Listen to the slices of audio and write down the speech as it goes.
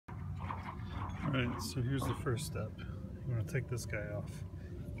Alright, so here's the first step. You want to take this guy off.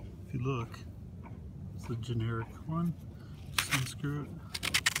 If you look, it's the generic one. Just unscrew it.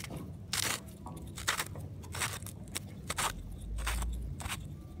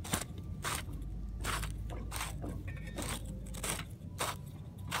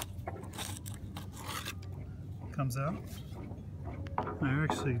 Comes out. I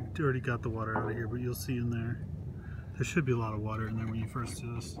actually already got the water out of here, but you'll see in there should be a lot of water in there when you first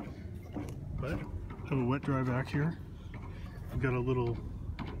do this. But I have a wet dry back here. I've got a little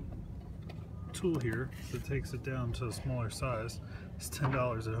tool here that takes it down to a smaller size. It's $10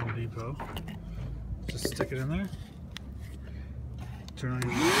 at Home Depot. Just stick it in there. Turn on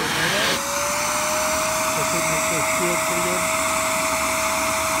your water. Hopefully it makes it feel pretty good.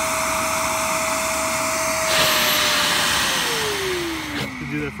 You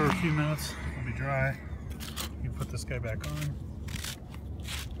do that for a few minutes. It'll be dry. You put this guy back on.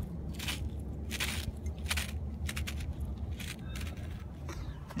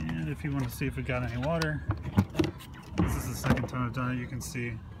 And if you want to see if it got any water, this is the second time I've done it. You can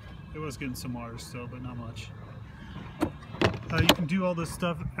see it was getting some water still, but not much. You can do all this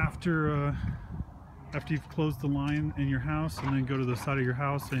stuff after you've closed the line in your house, and then go to the side of your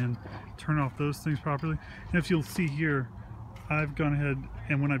house and turn off those things properly. And if you'll see here, I've gone ahead,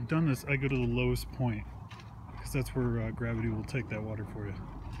 and when I've done this, I go to the lowest point, because that's where gravity will take that water for you.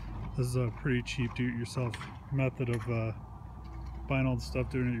 This is a pretty cheap do-it-yourself method of buying all the stuff,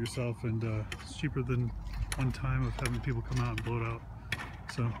 doing it yourself, and it's cheaper than one time of having people come out and blow it out.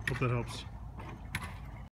 So hope that helps.